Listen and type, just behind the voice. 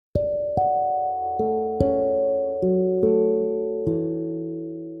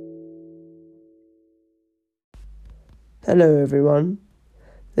Hello everyone.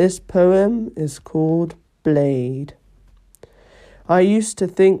 This poem is called Blade. I used to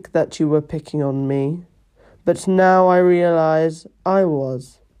think that you were picking on me, but now I realize I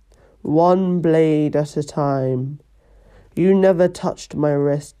was, one blade at a time. You never touched my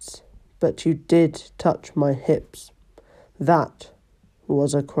wrists, but you did touch my hips. That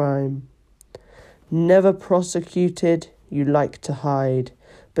was a crime. Never prosecuted, you like to hide,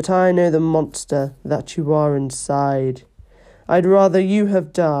 but I know the monster that you are inside. I'd rather you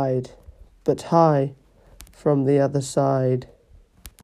have died, but hi, from the other side.